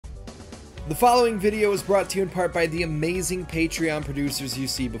The following video is brought to you in part by the amazing Patreon producers you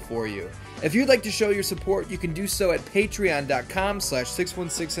see before you. If you'd like to show your support, you can do so at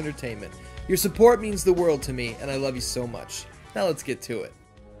patreon.com/616entertainment. Your support means the world to me, and I love you so much. Now let's get to it.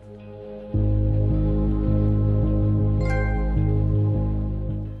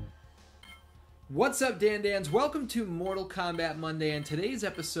 What's up, Dan-Dans? Welcome to Mortal Kombat Monday, and today's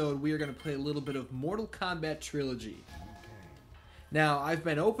episode we are going to play a little bit of Mortal Kombat Trilogy. Now, I've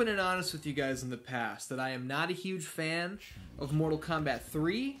been open and honest with you guys in the past that I am not a huge fan of Mortal Kombat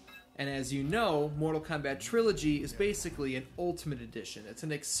 3, and as you know, Mortal Kombat Trilogy is basically an Ultimate Edition. It's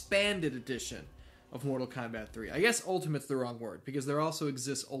an expanded edition of Mortal Kombat 3. I guess Ultimate's the wrong word, because there also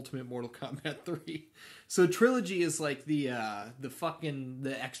exists Ultimate Mortal Kombat 3. So Trilogy is like the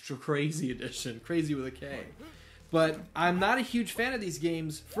extra crazy edition, crazy with a K. But I'm not a huge fan of these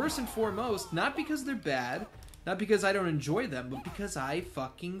games, first and foremost, not because they're bad, not because I don't enjoy them, but because I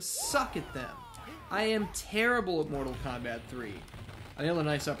fucking suck at them. I am terrible at Mortal Kombat 3. I nailed a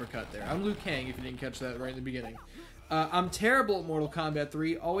nice uppercut there. I'm Liu Kang, if you didn't catch that right in the beginning. I'm terrible at Mortal Kombat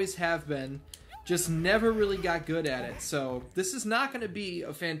 3, always have been, just never really got good at it. So this is not going to be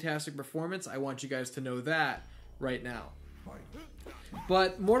a fantastic performance. I want you guys to know that right now.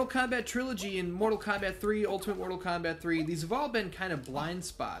 But Mortal Kombat Trilogy and Mortal Kombat 3, Ultimate Mortal Kombat 3, these have all been kind of blind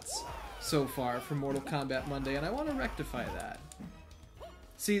spots so far for Mortal Kombat Monday, and I want to rectify that.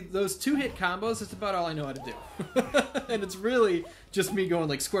 See, those two-hit combos, that's about all I know how to do. And it's really just me going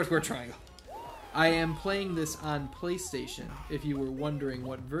like square, square, triangle. I am playing this on PlayStation, if you were wondering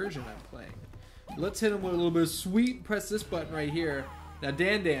what version I'm playing. Let's hit him with a little bit of sweet, press this button right here. Now,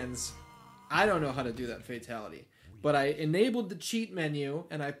 Dan-Dans, I don't know how to do that fatality. But I enabled the cheat menu,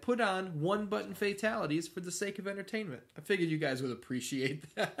 and I put on one-button fatalities for the sake of entertainment. I figured you guys would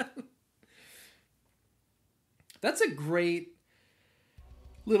appreciate that. That's a great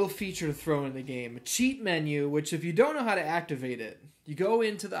little feature to throw in the game. A cheat menu, which if you don't know how to activate it, you go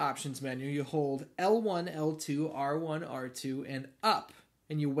into the options menu, you hold L1, L2, R1, R2, and up.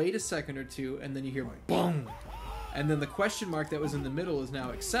 And you wait a second or two, and then you hear boom. And then the question mark that was in the middle is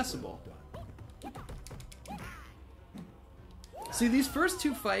now accessible. See, these first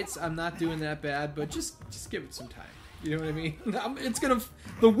two fights, I'm not doing that bad, but just give it some time. You know what I mean?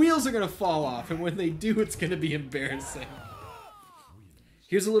 The wheels are gonna fall off, and when they do, it's gonna be embarrassing.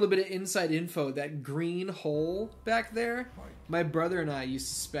 Here's a little bit of inside info. That green hole back there, my brother and I used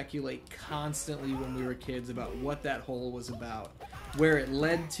to speculate constantly when we were kids about what that hole was about, where it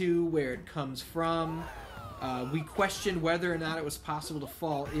led to, where it comes from. We questioned whether or not it was possible to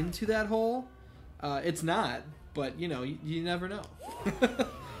fall into that hole. It's not, but you know, you never know.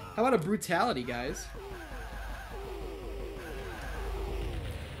 How about a brutality, guys?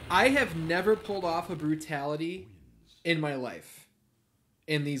 I have never pulled off a brutality in my life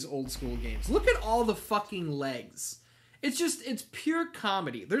in these old school games. Look at all the fucking legs. It's pure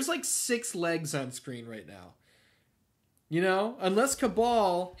comedy. There's like 6 legs on screen right now. You know, unless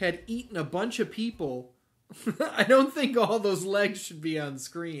Cabal had eaten a bunch of people, I don't think all those legs should be on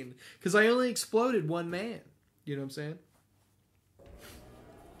screen. Because I only exploded one man. You know what I'm saying?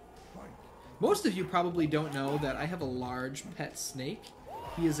 Most of you probably don't know that I have a large pet snake.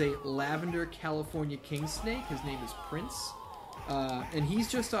 He is a lavender California king snake. His name is Prince. And he's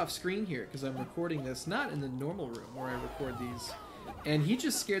just off screen here because I'm recording this not in the normal room where I record these. And he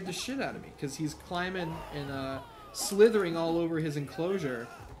just scared the shit out of me because he's climbing and slithering all over his enclosure.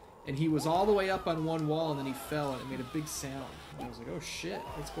 And he was all the way up on one wall and then he fell and it made a big sound. And I was like, oh shit,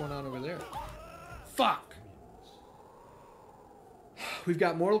 what's going on over there? Fuck! We've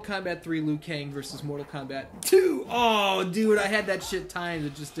got Mortal Kombat 3 Liu Kang versus Mortal Kombat 2. Oh, dude, I had that shit timed.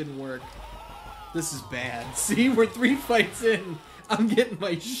 It just didn't work. This is bad. See, we're 3 fights in. I'm getting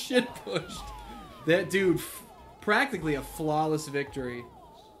my shit pushed. That dude, practically a flawless victory.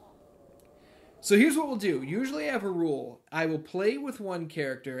 So here's what we'll do. Usually I have a rule. I will play with one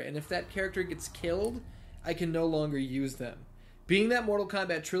character, and if that character gets killed, I can no longer use them. Being that Mortal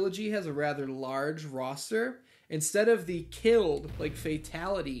Kombat Trilogy has a rather large roster, instead of the killed, like,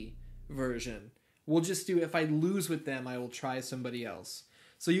 fatality version, we'll just do, if I lose with them, I will try somebody else.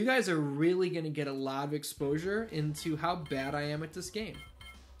 So you guys are really going to get a lot of exposure into how bad I am at this game.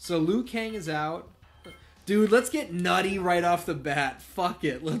 So Liu Kang is out. Dude, let's get nutty right off the bat. Fuck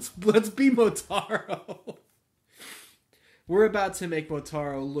it. Let's be Motaro. We're about to make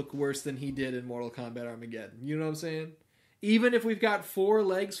Motaro look worse than he did in Mortal Kombat Armageddon. You know what I'm saying? Even if we've got 4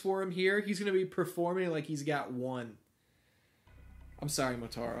 legs for him here, he's going to be performing like he's got 1. I'm sorry,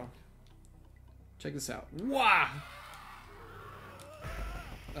 Motaro. Check this out. Wow!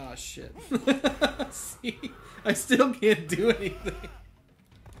 Oh, shit. See? I still can't do anything.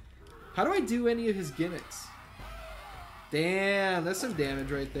 How do I do any of his gimmicks? Damn, that's some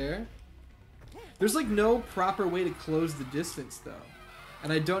damage right there. There's like no proper way to close the distance though.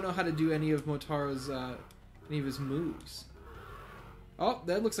 And I don't know how to do any of Motaro's, any of his moves. Oh,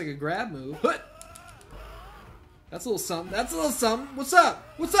 that looks like a grab move. That's a little something. That's a little something. What's up?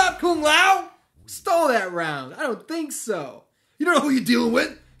 What's up, Kung Lao? Stole that round. I don't think so. You don't know who you're dealing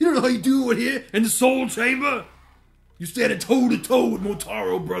with. You don't know how you do it here in the Soul Chamber. You standing toe to toe with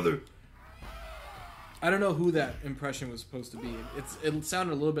Motaro, brother. I don't know who that impression was supposed to be. It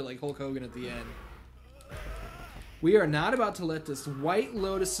sounded a little bit like Hulk Hogan at the end. We are not about to let this White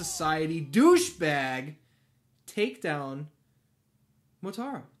Lotus Society douchebag take down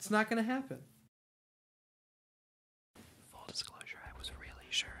Motaro. It's not going to happen. Full disclosure, I was really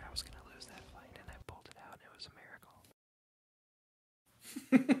sure I was going to lose that fight, and I pulled it out, and it was a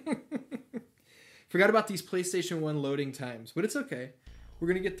miracle. Forgot about these PlayStation 1 loading times, but it's okay. We're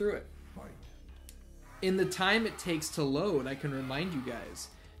going to get through it. In the time it takes to load, I can remind you guys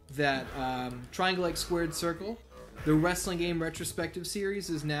that Triangle X Squared Circle, the wrestling game retrospective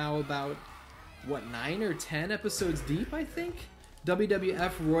series, is now about, what, 9 or 10 episodes deep, I think?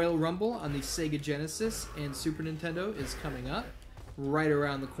 WWF Royal Rumble on the Sega Genesis and Super Nintendo is coming up right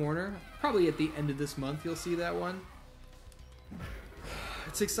around the corner. Probably at the end of this month you'll see that one.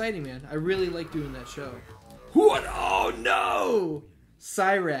 It's exciting, man. I really like doing that show. What? Oh, no!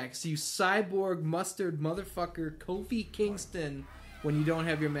 Cyrax, you cyborg mustard motherfucker, Kofi Kingston, when you don't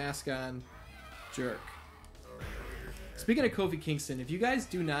have your mask on. Jerk. Speaking of Kofi Kingston, if you guys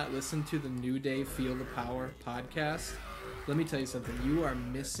do not listen to the New Day Feel the Power podcast, let me tell you something. You are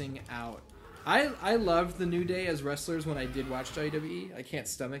missing out. I loved the New Day as wrestlers when I did watch WWE. I can't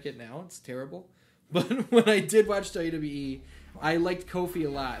stomach it now. It's terrible. But when I did watch WWE, I liked Kofi a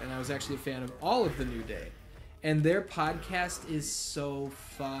lot, and I was actually a fan of all of the New Day. And their podcast is so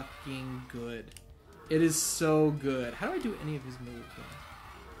fucking good. It is so good. How do I do any of his moves, man?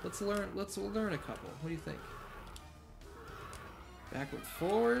 Let's learn a couple. What do you think? Backward,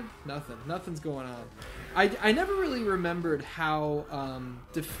 forward, nothing. Nothing's going on. I never really remembered how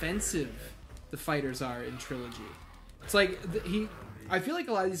defensive the fighters are in Trilogy. It's like I feel like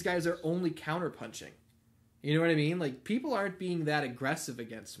a lot of these guys are only counter-punching. You know what I mean? Like, people aren't being that aggressive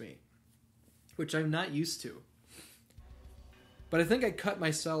against me, which I'm not used to. But I think I cut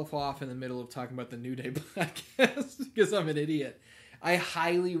myself off in the middle of talking about the New Day podcast because I'm an idiot. I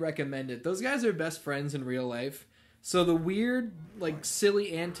highly recommend it. Those guys are best friends in real life. So the weird, like,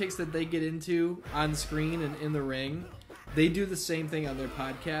 silly antics that they get into on screen and in the ring, they do the same thing on their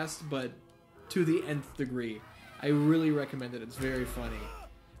podcast, but to the nth degree. I really recommend it. It's very funny.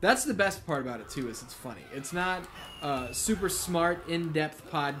 That's the best part about it, too, is it's funny. It's not a super smart, in-depth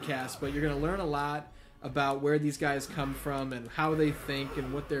podcast, but you're going to learn a lot about where these guys come from and how they think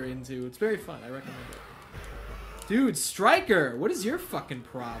and what they're into. It's very fun. I recommend it. Dude, Stryker, what is your fucking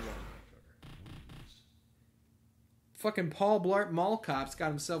problem? Fucking Paul Blart Mall Cop's got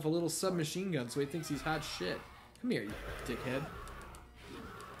himself a little submachine gun, so he thinks he's hot shit. Come here, you dickhead.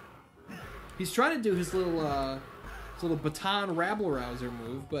 He's trying to do his little baton rabble-rouser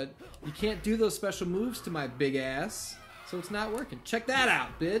move, but you can't do those special moves to my big ass, so it's not working. Check that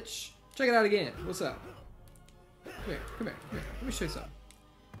out, bitch. Check it out again. What's up? Come here, come here, come here. Let me show you something.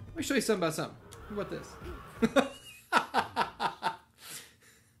 Let me show you something about something. What about this?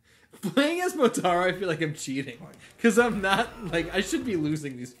 Playing as Motaro, I feel like I'm cheating. Because I'm not, like, I should be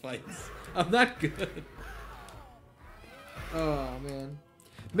losing these fights. I'm not good. Oh, man.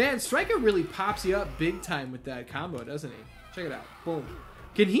 Man, Stryker really pops you up big time with that combo, doesn't he? Check it out. Boom.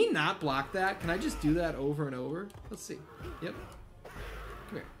 Can he not block that? Can I just do that over and over? Let's see. Yep. Come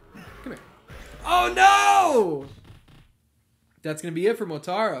here. Come here. Oh, no! That's going to be it for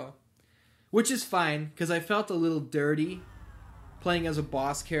Motaro. Which is fine, because I felt a little dirty playing as a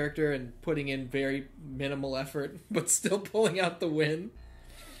boss character and putting in very minimal effort, but still pulling out the win.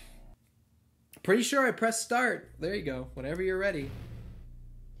 Pretty sure I pressed start. There you go. Whenever you're ready.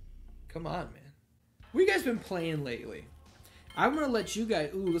 Come on, man. What have you guys been playing lately? I'm going to let you guys...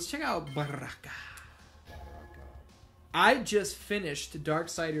 Ooh, let's check out Baraka. I just finished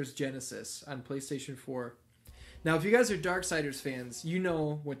Darksiders Genesis on PlayStation 4. Now, if you guys are Darksiders fans, you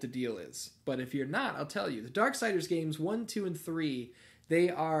know what the deal is. But if you're not, I'll tell you. The Darksiders games 1, 2, and 3,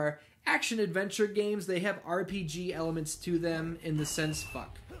 they are action-adventure games. They have RPG elements to them in the sense...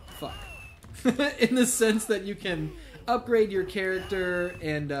 Fuck. In the sense that you can upgrade your character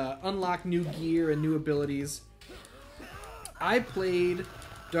and unlock new gear and new abilities. I played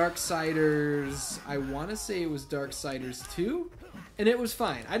Darksiders... I want to say it was Darksiders 2? And it was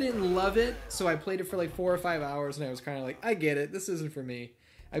fine. I didn't love it, so I played it for like 4 or 5 hours, and I was kind of like, I get it. This isn't for me.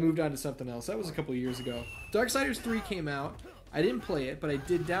 I moved on to something else. That was a couple years ago. Darksiders 3 came out. I didn't play it, but I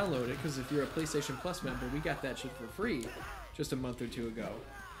did download it because if you're a PlayStation Plus member, we got that shit for free just a month or two ago.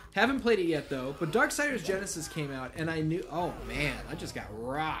 Haven't played it yet, though, but Darksiders Genesis came out, and I knew... Oh, man, I just got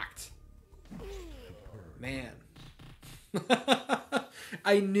rocked. Man.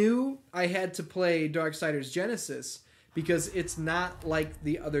 I knew I had to play Darksiders Genesis because it's not like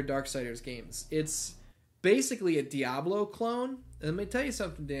the other Darksiders games. It's basically a Diablo clone. And let me tell you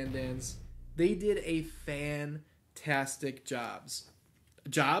something, Dan Dans. They did a fantastic jobs.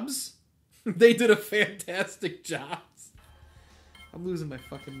 Jobs? They did a fantastic jobs. I'm losing my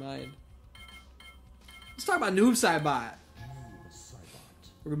fucking mind. Let's talk about Noob Saibot.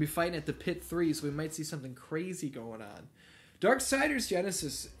 We're going to be fighting at the Pit 3, so we might see something crazy going on. Darksiders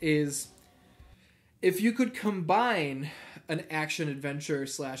Genesis is... If you could combine an action-adventure /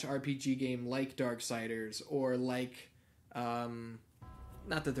 RPG game like Darksiders, or like...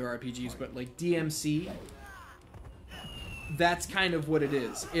 not that they're RPGs, but like DMC... That's kind of what it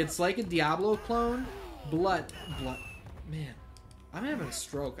is. It's like a Diablo clone. Blood. Man, I'm having a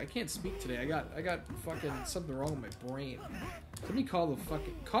stroke. I can't speak today. I got fucking something wrong with my brain. Somebody call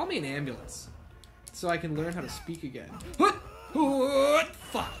me an ambulance so I can learn how to speak again.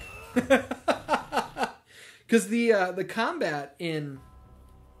 Fuck. Because the combat in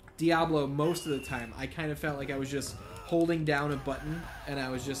Diablo most of the time, I kind of felt like I was just holding down a button and I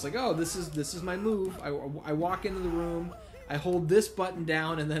was just like, oh, this is my move. I walk into the room. I hold this button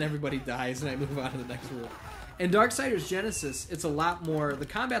down, and then everybody dies, and I move on to the next room. In Darksiders Genesis, it's a lot more... The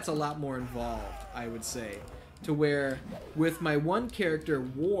combat's a lot more involved, I would say. To where, with my one character,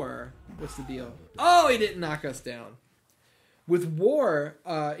 War... What's the deal? Oh, he didn't knock us down. With War,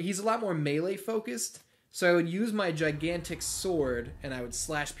 he's a lot more melee-focused. So I would use my gigantic sword, and I would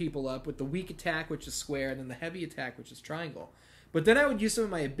slash people up with the weak attack, which is square, and then the heavy attack, which is triangle. But then I would use some of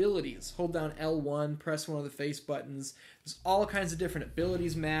my abilities. Hold down L1, press one of the face buttons. There's all kinds of different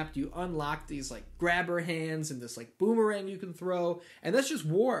abilities mapped. You unlock these like grabber hands and this like boomerang you can throw. And that's just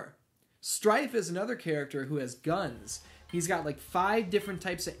War. Strife is another character who has guns. He's got like 5 different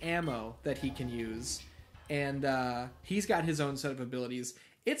types of ammo that he can use. And he's got his own set of abilities.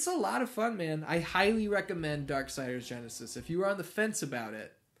 It's a lot of fun, man. I highly recommend Darksiders Genesis. If you were on the fence about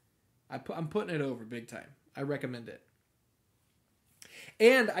it, I'm putting it over big time. I recommend it.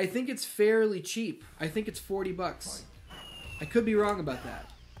 And I think it's fairly cheap. I think it's $40. I could be wrong about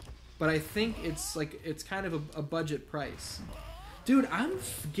that. But I think it's kind of a budget price. Dude, I'm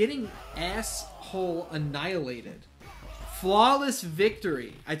getting asshole annihilated. Flawless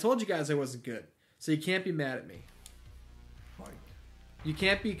victory. I told you guys I wasn't good. So you can't be mad at me. You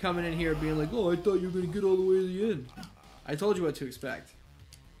can't be coming in here being like, oh, I thought you were going to get all the way to the end. I told you what to expect.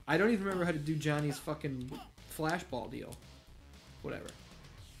 I don't even remember how to do Johnny's fucking flashball deal. Whatever.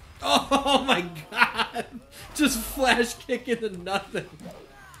 Oh my god! Just flash kick into nothing.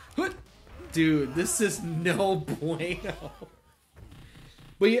 Dude, this is no bueno.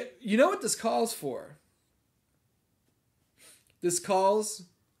 But you know what this calls for? This calls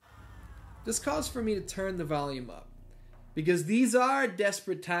for me to turn the volume up. Because these are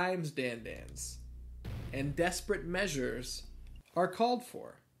desperate times, Dan Dans. And desperate measures are called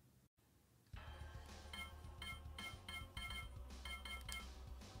for.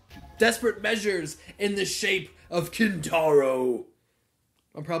 Desperate measures in the shape of Kintaro.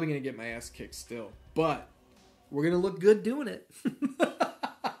 I'm probably going to get my ass kicked still. But we're going to look good doing it.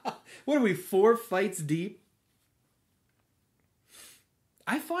 What are we, 4 fights deep?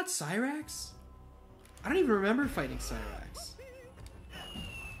 I fought Cyrax? I don't even remember fighting Cyrax.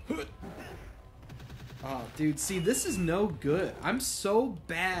 Oh, dude, see, this is no good. I'm so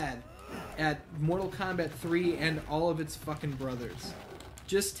bad at Mortal Kombat 3 and all of its fucking brothers.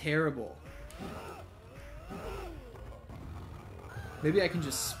 Just terrible. Maybe I can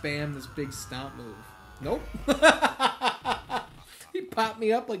just spam this big stomp move. Nope. He popped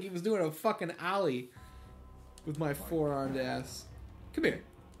me up like he was doing a fucking ollie with my four-armed ass. Come here.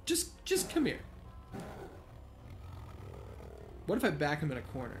 Just come here. What if I back him in a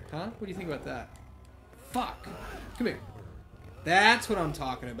corner, huh? What do you think about that? Fuck. Come here. That's what I'm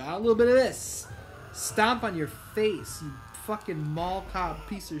talking about. A little bit of this. Stomp on your face, you fucking mall cop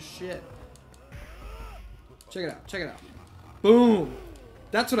piece of shit. Check it out. Check it out. Boom.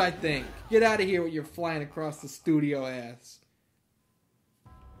 That's what I think. Get out of here with your flying across the studio ass.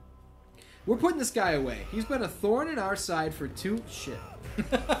 We're putting this guy away. He's been a thorn in our side for shit.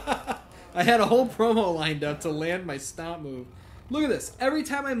 I had a whole promo lined up to land my stomp move. Look at this. Every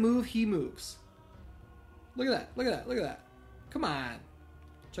time I move, he moves. Look at that. Look at that. Look at that. Come on.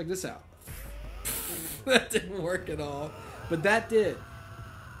 Check this out. That didn't work at all. But that did.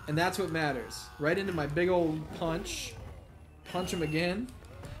 And that's what matters. Right into my big old punch. Punch him again.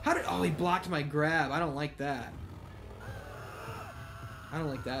 How did... Oh, he blocked my grab. I don't like that. I don't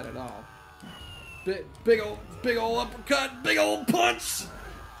like that at all. Big old uppercut. Big old punch.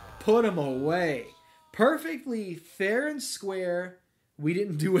 Put him away. Perfectly fair and square. We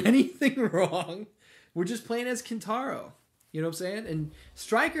didn't do anything wrong. We're just playing as Kintaro. You know what I'm saying? And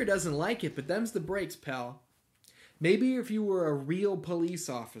Stryker doesn't like it, but them's the breaks, pal. Maybe if you were a real police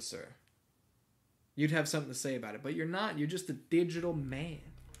officer, you'd have something to say about it. But you're not. You're just a digital man.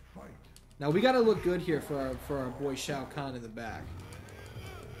 Now, we got to look good here for our boy Shao Kahn in the back.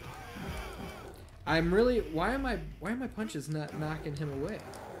 I'm really... Why are my punches not knocking him away?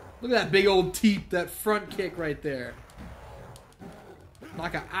 Look at that big old teep, that front kick right there.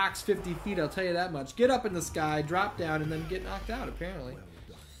 Knock an ox 50 feet, I'll tell you that much. Get up in the sky, drop down, and then get knocked out, apparently.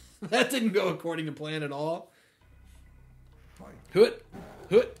 That didn't go according to plan at all. Hoot,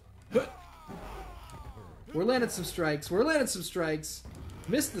 hoot, hoot. We're landing some strikes. We're landing some strikes.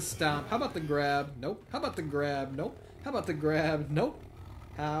 Missed the stomp. How about the grab? Nope. How about the grab? Nope. How about the grab? Nope.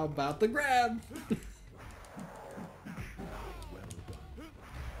 How about the grab?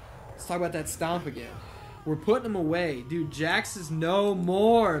 Let's talk about that stomp again. We're putting him away. Dude, Jax is no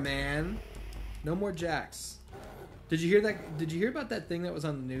more, man. No more Jax. Did you hear that? Did you hear about that thing that was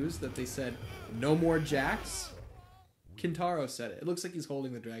on the news that they said, no more Jax? Kintaro said it. It looks like he's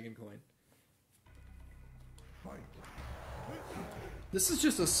holding the dragon coin. This is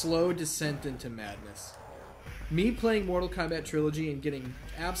just a slow descent into madness. Me playing Mortal Kombat Trilogy and getting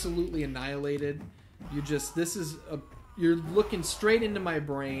absolutely annihilated. You're looking straight into my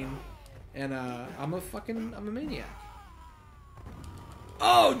brain. And I'm a maniac.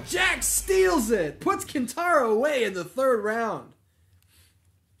 Oh, Jax steals it! Puts Kintaro away in the third round.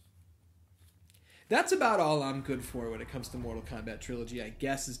 That's about all I'm good for when it comes to Mortal Kombat Trilogy, I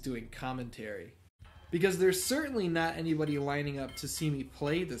guess, is doing commentary. Because there's certainly not anybody lining up to see me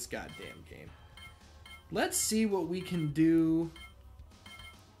play this goddamn game. Let's see what we can do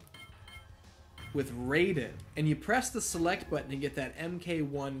with Raiden. And you press the select button to get that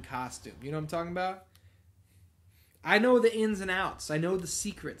MK1 costume. You know what I'm talking about? I know the ins and outs. I know the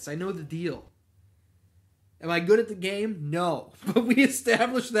secrets. I know the deal. Am I good at the game? No. But we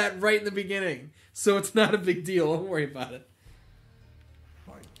established that right in the beginning. So it's not a big deal. Don't worry about it.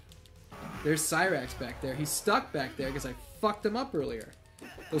 There's Cyrax back there. He's stuck back there because I fucked him up earlier.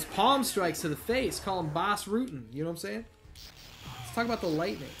 Those palm strikes to the face. Call him Boss Rootin'. You know what I'm saying? Let's talk about the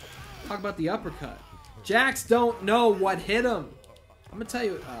lightning. Talk about the uppercut. Jax don't know what hit him. I'm going to tell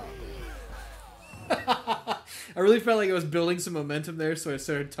you... Oh. I really felt like I was building some momentum there, so I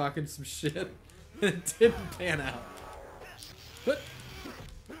started talking some shit. It didn't pan out. But,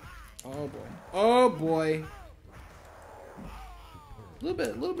 oh boy. Oh boy. A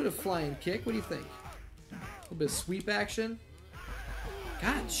little bit of flying kick. What do you think? A little bit of sweep action.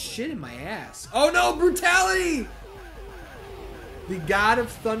 God, shit in my ass. Oh no, brutality! The God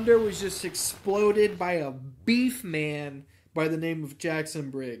of Thunder was just exploded by a beef man by the name of Jackson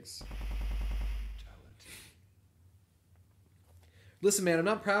Briggs. Listen, man, I'm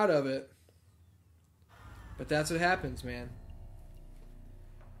not proud of it. But that's what happens, man.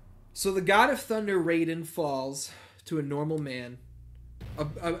 So the God of Thunder, Raiden, falls to a normal man.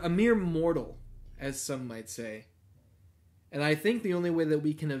 A mere mortal, as some might say. And I think the only way that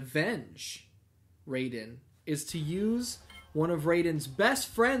we can avenge Raiden is to use one of Raiden's best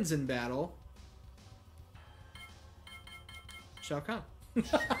friends in battle, Shao Kahn.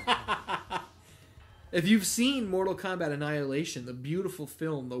 If you've seen Mortal Kombat Annihilation, the beautiful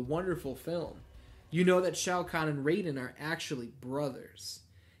film, the wonderful film, you know that Shao Kahn and Raiden are actually brothers.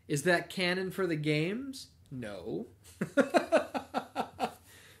 Is that canon for the games? No.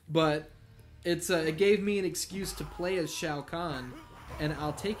 But it gave me an excuse to play as Shao Kahn, and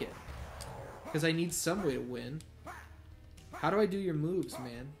I'll take it. Because I need some way to win. How do I do your moves,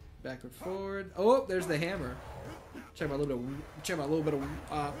 man? Backward, forward. Oh, there's the hammer. Check out a little bit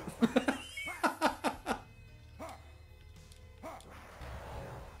of...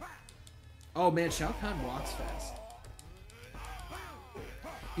 Oh man, Shao Kahn walks fast.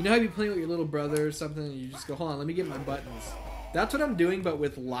 You know how you be playing with your little brother or something and you just go, hold on, let me get my buttons. That's what I'm doing, but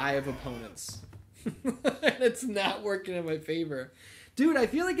with live opponents. And it's not working in my favor. Dude, I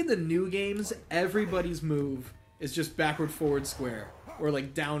feel like in the new games, everybody's move is just backward, forward, square. Or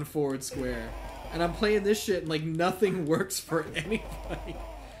like down, forward, square. And I'm playing this shit and like nothing works for anybody.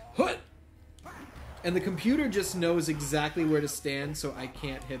 Hut! And the computer just knows exactly where to stand so I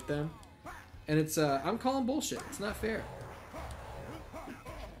can't hit them. And it's, I'm calling bullshit. It's not fair.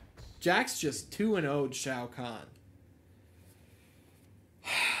 Jax just 2-0'd Shao Kahn.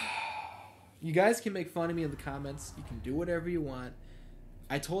 You guys can make fun of me in the comments. You can do whatever you want.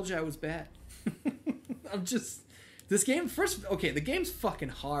 I told you I was bad. I'm just... This game, okay, the game's fucking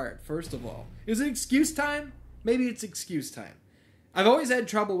hard, first of all. Is it excuse time? Maybe it's excuse time. I've always had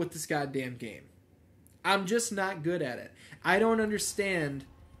trouble with this goddamn game. I'm just not good at it. I don't understand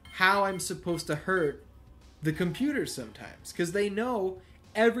how I'm supposed to hurt the computer sometimes, because they know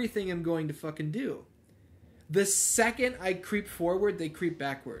everything I'm going to fucking do. The second I creep forward, they creep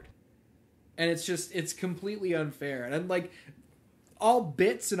backward. And it's completely unfair. And I'm like, all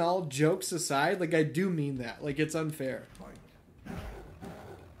bits and all jokes aside, like, I do mean that. Like, it's unfair.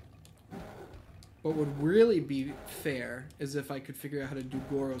 What would really be fair is if I could figure out how to do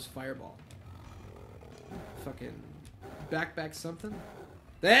Goro's fireball. Fucking back something.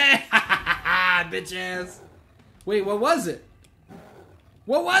 Bitch ass. Wait, what was it?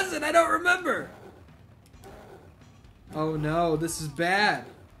 What was it? I don't remember. Oh no, this is bad.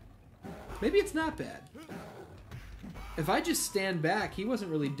 Maybe it's not bad. If I just stand back, he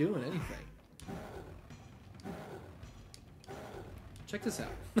wasn't really doing anything. Check this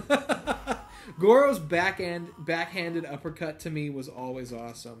out. Goro's backhanded uppercut to me was always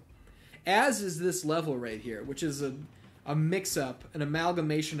awesome. As is this level right here, which is a mix-up, an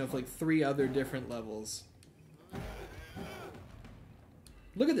amalgamation of like 3 other different levels.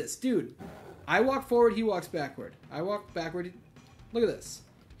 Look at this, dude. I walk forward, he walks backward. I walk backward. Look at this.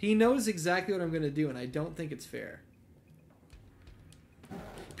 He knows exactly what I'm going to do, and I don't think it's fair.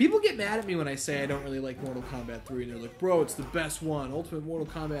 People get mad at me when I say I don't really like Mortal Kombat 3, and they're like, bro, it's the best one, Ultimate Mortal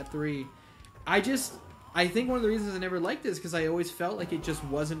Kombat 3. I think one of the reasons I never liked this is because I always felt like it just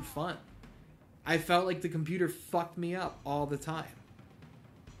wasn't fun. I felt like the computer fucked me up all the time.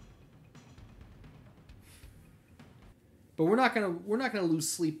 But we're not gonna lose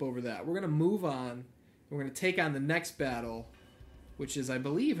sleep over that. We're gonna move on. We're gonna take on the next battle, which is, I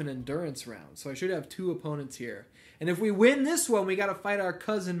believe, an endurance round. So I should have 2 opponents here. And if we win this one, we gotta fight our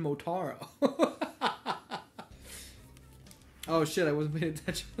cousin Motaro. Oh shit, I wasn't paying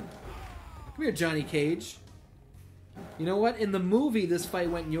attention. Come here, Johnny Cage. You know what? In the movie, this fight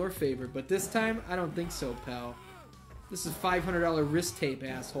went in your favor, but this time, I don't think so, pal. This is $500 wrist tape,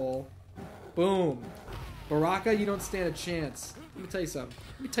 asshole. Boom. Baraka, you don't stand a chance. Let me tell you something.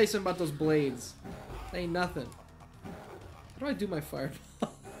 Let me tell you something about those blades. They ain't nothing. How do I do my fireball?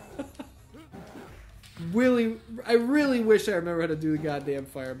 I really wish I remember how to do the goddamn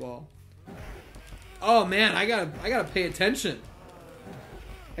fireball. Oh man, I gotta pay attention.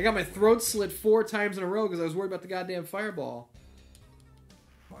 I got my throat slit 4 times in a row because I was worried about the goddamn fireball.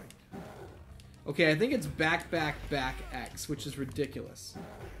 Okay, I think it's back X, which is ridiculous.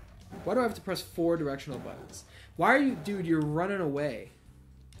 Why do I have to press 4 directional buttons? Why are you... Dude, you're running away.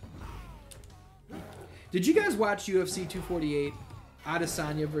 Did you guys watch UFC 248?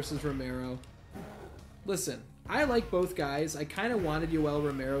 Adesanya versus Romero? Listen, I like both guys. I kind of wanted Yoel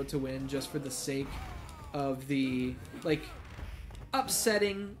Romero to win just for the sake of the... like...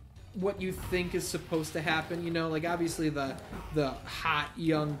 upsetting what you think is supposed to happen, you know, like obviously the hot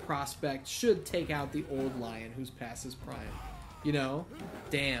young prospect should take out the old lion who's past his prime, you know.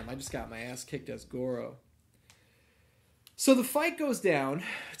 Damn, I just got my ass kicked as Goro. So the fight goes down.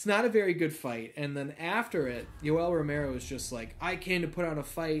 It's not a very good fight, and then after it, Yoel Romero is just like, I came to put on a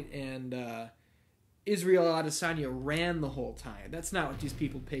fight, and Israel Adesanya ran the whole time. That's not what these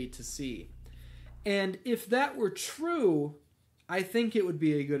people paid to see. And if that were true, I think it would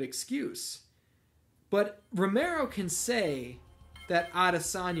be a good excuse. But Romero can say that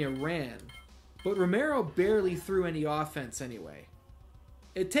Adesanya ran, but Romero barely threw any offense anyway.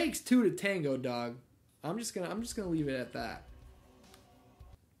 It takes 2 to tango, dog. I'm just gonna leave it at that.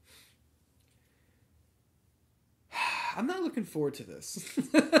 I'm not looking forward to this.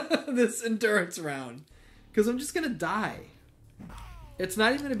 This endurance round. Because I'm just gonna die. It's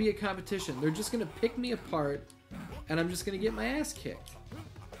not even gonna be a competition. They're just gonna pick me apart, and I'm just gonna get my ass kicked.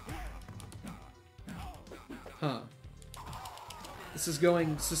 Huh. This is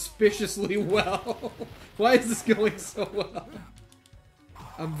going suspiciously well. Why is this going so well?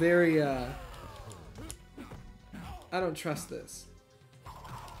 I'm very, I don't trust this.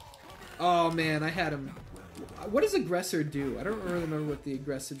 Oh man, I had him. What does aggressor do? I don't really remember what the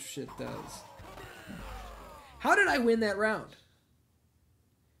aggressive shit does. How did I win that round?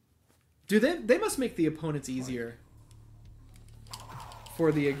 Dude, they must make the opponents easier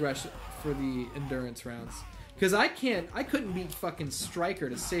for the aggression, for the endurance rounds. Because I couldn't beat fucking Stryker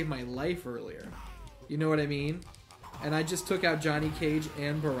to save my life earlier. You know what I mean? And I just took out Johnny Cage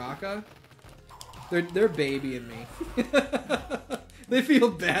and Baraka. They're babying me. They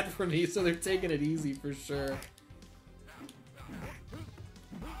feel bad for me, so they're taking it easy for sure.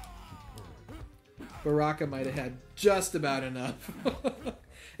 Baraka might have had just about enough.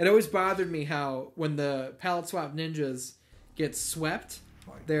 It always bothered me how when the palette swap ninjas get swept,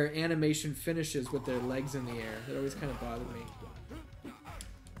 their animation finishes with their legs in the air. It always kind of bothered me.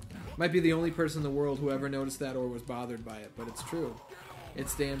 Might be the only person in the world who ever noticed that or was bothered by it, but it's true.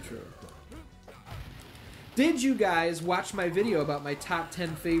 It's damn true. Did you guys watch my video about my top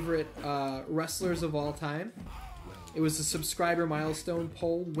 10 favorite wrestlers of all time? It was a subscriber milestone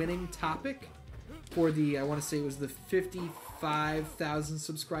poll winning topic for the, I want to say it was the 55,000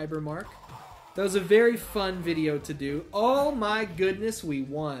 subscriber mark. That was a very fun video to do. Oh my goodness, we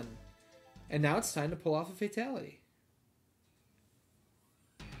won. And now it's time to pull off a fatality.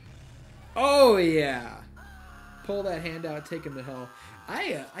 Oh yeah. Pull that hand out, take him to hell.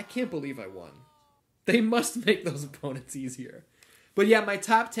 I can't believe I won. They must make those opponents easier. But yeah, my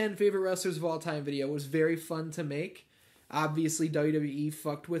top 10 favorite wrestlers of all time video was very fun to make. Obviously, WWE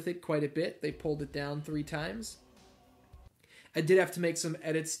fucked with it quite a bit. They pulled it down 3 times. I did have to make some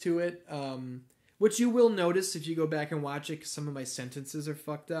edits to it, which you will notice if you go back and watch it, because some of my sentences are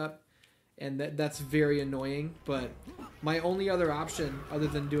fucked up, and that's very annoying. But my only other option, other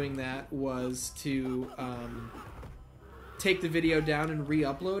than doing that, was to take the video down and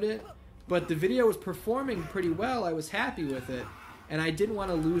re-upload it. But the video was performing pretty well. I was happy with it, and I didn't want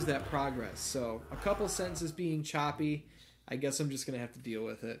to lose that progress. So a couple sentences being choppy, I guess I'm just going to have to deal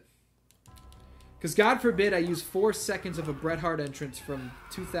with it. Because God forbid I use 4 seconds of a Bret Hart entrance from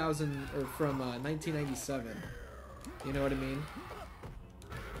 2000 or from 1997. You know what I mean?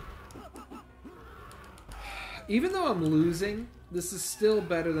 Even though I'm losing, this is still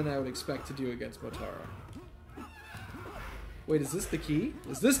better than I would expect to do against Motaro. Wait, is this the key?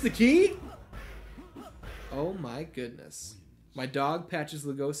 Is this the key? Oh my goodness. My dog, Patches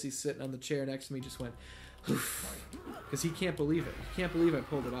Lugosi, sitting on the chair next to me, just went, because he can't believe it. He can't believe I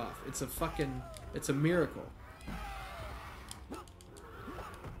pulled it off. It's a fucking, it's a miracle.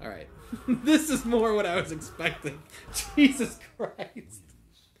 Alright. This is more what I was expecting. Jesus Christ.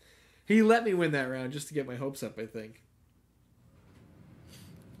 He let me win that round just to get my hopes up, I think.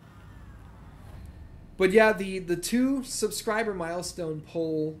 But yeah, the 2 subscriber milestone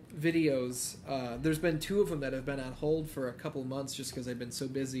poll videos, there's been 2 of them that have been on hold for a couple months just because I've been so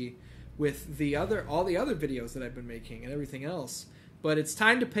busy with all the other videos that I've been making and everything else. But it's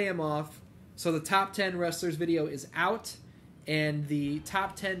time to pay them off. So the top 10 wrestlers video is out, and the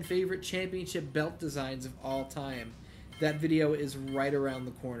top 10 favorite championship belt designs of all time, that video is right around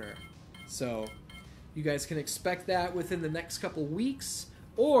the corner. So you guys can expect that within the next couple weeks,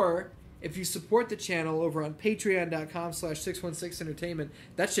 or if you support the channel over on patreon.com/616entertainment,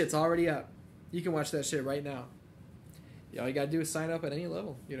 that shit's already up. You can watch that shit right now. All you gotta do is sign up at any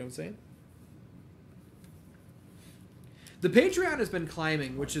level. You know what I'm saying? The Patreon has been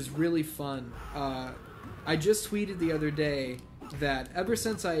climbing, which is really fun. I just tweeted the other day that ever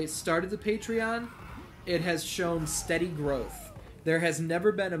since I started the Patreon, it has shown steady growth. There has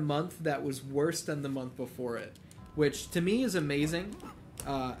never been a month that was worse than the month before it, which to me is amazing.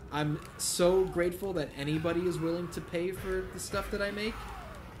 I'm so grateful that anybody is willing to pay for the stuff that I make,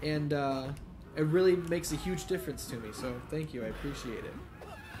 and it really makes a huge difference to me, so thank you, I appreciate it.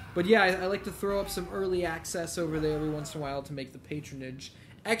 But yeah, I like to throw up some early access over there every once in a while to make the patronage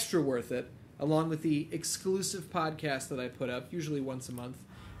extra worth it, along with the exclusive podcast that I put up, usually once a month.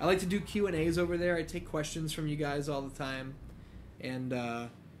 I like to do Q&As over there. I take questions from you guys all the time, and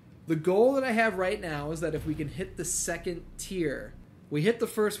the goal that I have right now is that if we can hit the 2nd tier, we hit the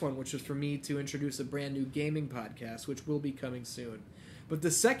first one, which is for me to introduce a brand new gaming podcast, which will be coming soon. But the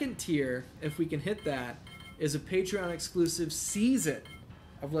 2nd tier, if we can hit that, is a Patreon exclusive season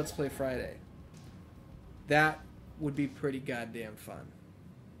of Let's Play Friday. That would be pretty goddamn fun.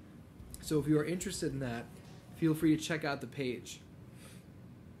 So if you are interested in that, feel free to check out the page.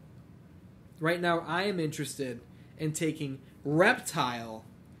 Right now, I am interested in taking Reptile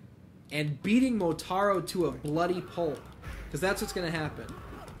and beating Motaro to a bloody pulp. Because that's what's going to happen.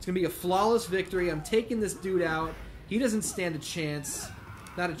 It's going to be a flawless victory. I'm taking this dude out. He doesn't stand a chance.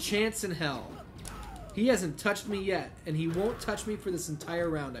 Not a chance in hell. He hasn't touched me yet, and he won't touch me for this entire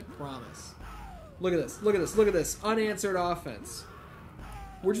round, I promise. Look at this. Look at this. Look at this. Unanswered offense.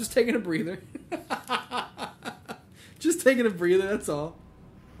 We're just taking a breather. Just taking a breather, that's all.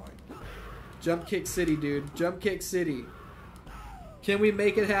 Jump kick city, dude. Jump kick city. Can we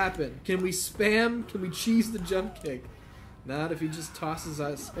make it happen? Can we spam? Can we cheese the jump kick? Not if he just tosses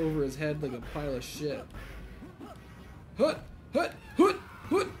us over his head like a pile of shit. Hut! Hut! Hut!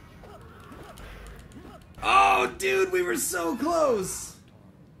 Hut! Oh, dude, we were so close!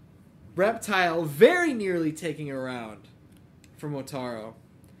 Reptile very nearly taking a round from Motaro.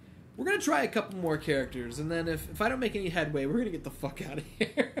 We're going to try a couple more characters, and then if I don't make any headway, we're going to get the fuck out of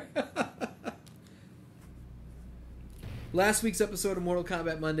here. Last week's episode of Mortal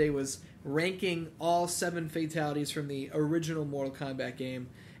Kombat Monday was ranking all 7 fatalities from the original Mortal Kombat game,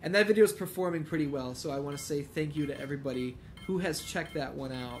 and that video is performing pretty well, so I want to say thank you to everybody who has checked that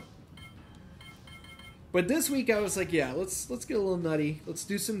one out. But this week I was like, yeah, let's get a little nutty. Let's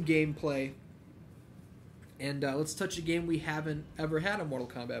do some gameplay. And let's touch a game we haven't ever had on Mortal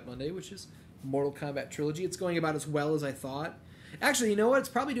Kombat Monday, which is Mortal Kombat Trilogy. It's going about as well as I thought. Actually, you know what? It's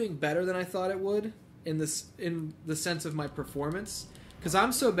probably doing better than I thought it would in the sense of my performance. Because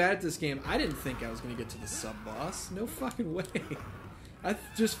I'm so bad at this game, I didn't think I was going to get to the sub-boss. No fucking way. I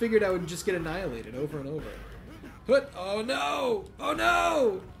just figured I would just get annihilated over and over. But, oh no! Oh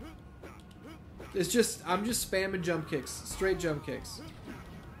no! It's just, I'm just spamming jump kicks. Straight jump kicks.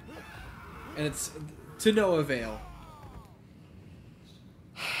 And it's to no avail.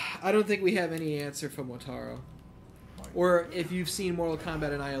 I don't think we have any answer from Motaro. Or if you've seen Mortal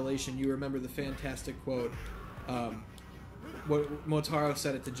Kombat Annihilation, you remember the fantastic quote. What Motaro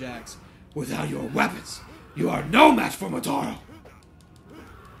said it to Jax. Without your weapons, you are no match for Motaro!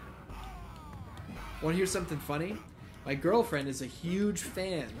 Want to hear something funny? My girlfriend is a huge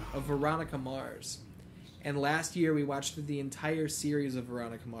fan of Veronica Mars. And last year we watched the entire series of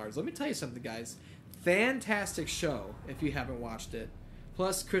Veronica Mars. Let me tell you something, guys. Fantastic show, if you haven't watched it.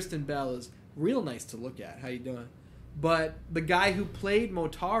 Plus, Kristen Bell is real nice to look at. How you doing? But the guy who played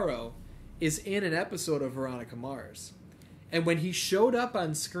Motaro is in an episode of Veronica Mars. And when he showed up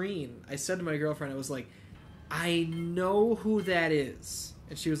on screen, I said to my girlfriend, I was like, I know who that is.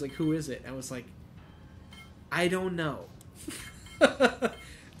 And she was like, who is it? And I was like, I don't know.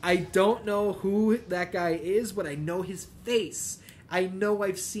 I don't know who that guy is, but I know his face. I know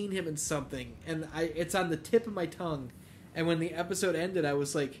I've seen him in something, and it's on the tip of my tongue. And when the episode ended, I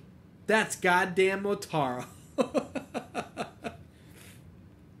was like, that's goddamn Motaro.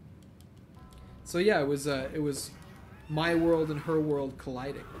 So yeah, it was my world and her world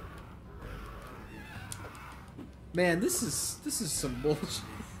colliding. Man, this is some bullshit.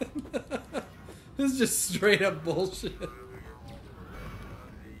 This is just straight up bullshit.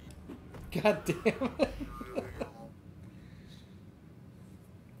 God damn it.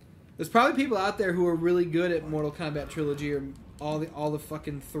 There's probably people out there who are really good at Mortal Kombat Trilogy or all the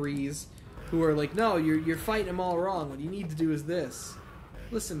fucking threes who are like, no, you're fighting them all wrong. What you need to do is this.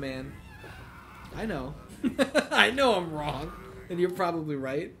 Listen, man. I know. I know I'm wrong. And you're probably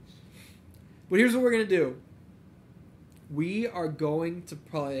right. But here's what we're going to do. We are going to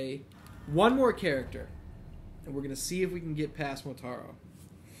play one more character. And we're going to see if we can get past Motaro.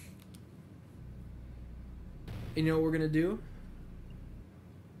 And you know what we're going to do?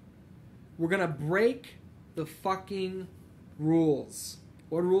 We're going to break the fucking rules.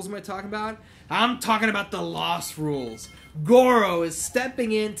 What rules am I talking about? I'm talking about the Lost rules. Goro is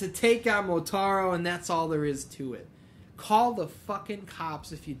stepping in to take out Motaro, and that's all there is to it. Call the fucking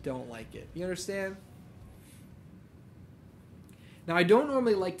cops if you don't like it. You understand? Now, I don't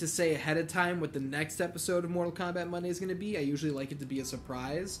normally like to say ahead of time what the next episode of Mortal Kombat Monday is going to be. I usually like it to be a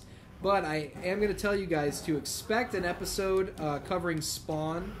surprise. But I am going to tell you guys to expect an episode covering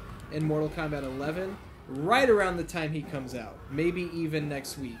Spawn in Mortal Kombat 11 right around the time he comes out. Maybe even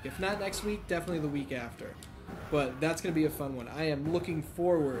next week. If not next week, definitely the week after. But that's going to be a fun one. I am looking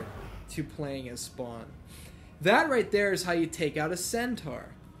forward to playing as Spawn. That right there is how you take out a Centaur.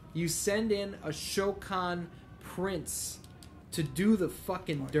 You send in a Shokan Prince to do the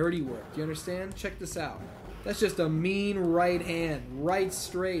fucking dirty work. Do you understand? Check this out. That's just a mean right hand. Right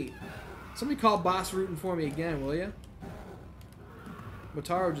straight. Somebody call Boss Rootin' for me again, will you?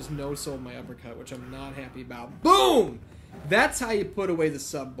 Motaro just no-sold my uppercut, which I'm not happy about. Boom! That's how you put away the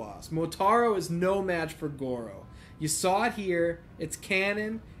sub-boss. Motaro is no match for Goro. You saw it here. It's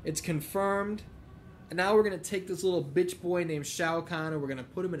canon. It's confirmed. And now we're going to take this little bitch boy named Shao Kahn and we're going to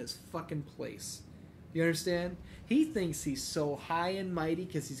put him in his fucking place. You understand? He thinks he's so high and mighty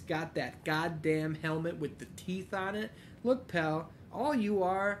because he's got that goddamn helmet with the teeth on it. Look, pal, all you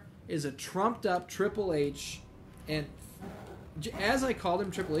are is a trumped-up Triple H. And as I called him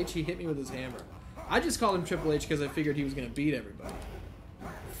Triple H, he hit me with his hammer. I just called him Triple H because I figured he was going to beat everybody.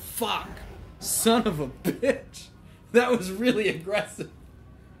 Fuck. Son of a bitch. That was really aggressive.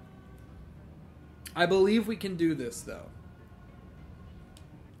 I believe we can do this, though.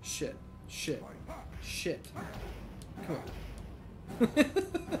 Shit. Shit. Shit. Come on.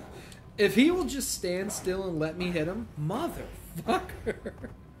 If he will just stand still and let me hit him, motherfucker.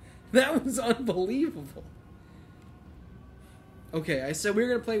 That was unbelievable. Okay, I said we were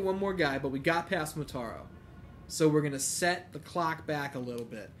going to play one more guy, but we got past Motaro. So we're going to set the clock back a little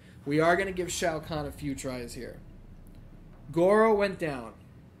bit. We are going to give Shao Kahn a few tries here. Goro went down.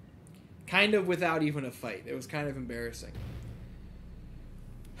 Kind of without even a fight. It was kind of embarrassing.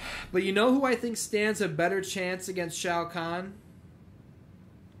 But you know who I think stands a better chance against Shao Kahn?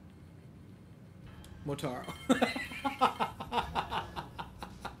 Motaro.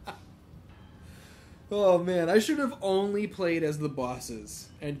 Oh man, I should have only played as the bosses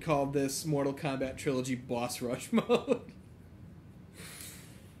and called this Mortal Kombat Trilogy Boss Rush mode.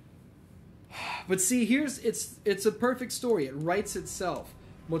 But see, it's a perfect story. It writes itself.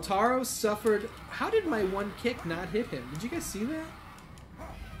 Motaro suffered... How did my one kick not hit him? Did you guys see that?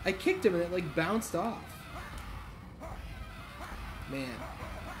 I kicked him and it like bounced off. Man,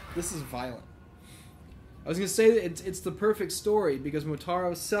 this is violent. I was going to say that it's the perfect story because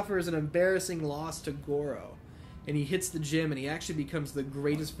Motaro suffers an embarrassing loss to Goro. And he hits the gym and he actually becomes the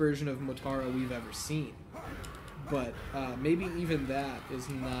greatest version of Motaro we've ever seen. But maybe even that is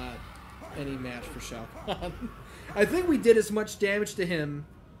not any match for Shao Kahn. I think we did as much damage to him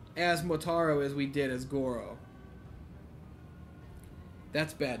as Motaro as we did as Goro.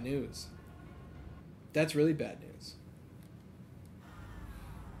 That's bad news. That's really bad news.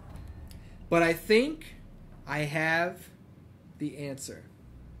 But I think I have the answer.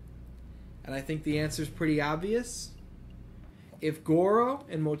 And I think the answer is pretty obvious. If Goro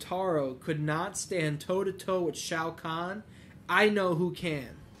and Motaro could not stand toe-to-toe with Shao Kahn, I know who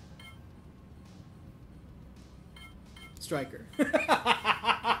can. Striker.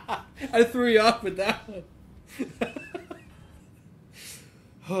 I threw you off with that one.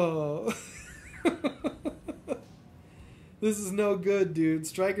 Oh. This is no good, dude.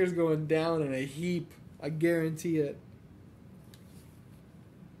 Striker's going down in a heap. I guarantee it.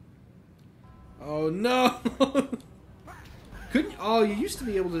 Oh, no. Couldn't... Oh, you used to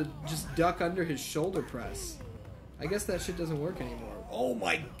be able to just duck under his shoulder press. I guess that shit doesn't work anymore. Oh,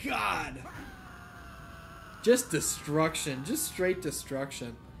 my God. Just destruction. Just straight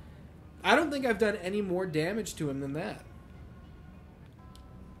destruction. I don't think I've done any more damage to him than that.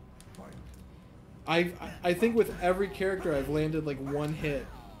 I think with every character I've landed like one hit.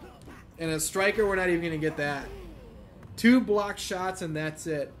 And as Striker, we're not even going to get that. 2 block shots and that's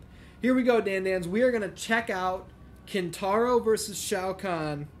it. Here we go, Dan Dans. We are going to check out Kintaro versus Shao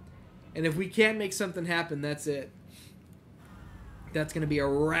Kahn. And if we can't make something happen, that's it. That's going to be a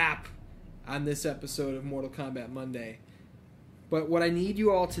wrap on this episode of Mortal Kombat Monday. But what I need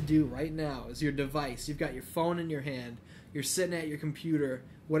you all to do right now is your device. You've got your phone in your hand. You're sitting at your computer.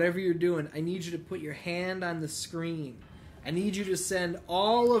 Whatever you're doing, I need you to put your hand on the screen. I need you to send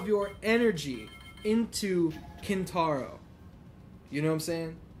all of your energy into Kintaro. You know what I'm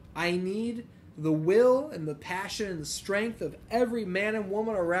saying? I need the will and the passion and the strength of every man and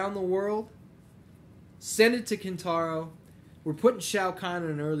woman around the world. Send it to Kintaro. We're putting Shao Kahn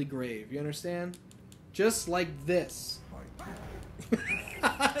in an early grave. You understand? Just like this.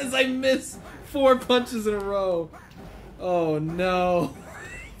 As I miss 4 punches in a row. Oh no.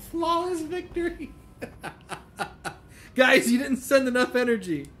 Flawless victory. Guys, you didn't send enough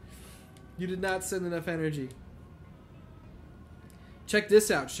energy. You did not send enough energy. Check this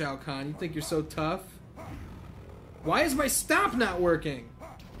out, Shao Kahn. You think you're so tough? Why is my stomp not working?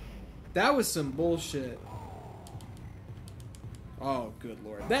 That was some bullshit. Oh, good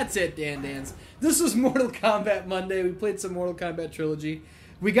lord. That's it, Dan Dans. This was Mortal Kombat Monday. We played some Mortal Kombat Trilogy.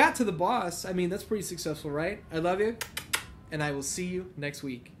 We got to the boss. I mean, that's pretty successful, right? I love you, and I will see you next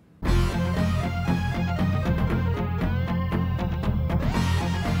week.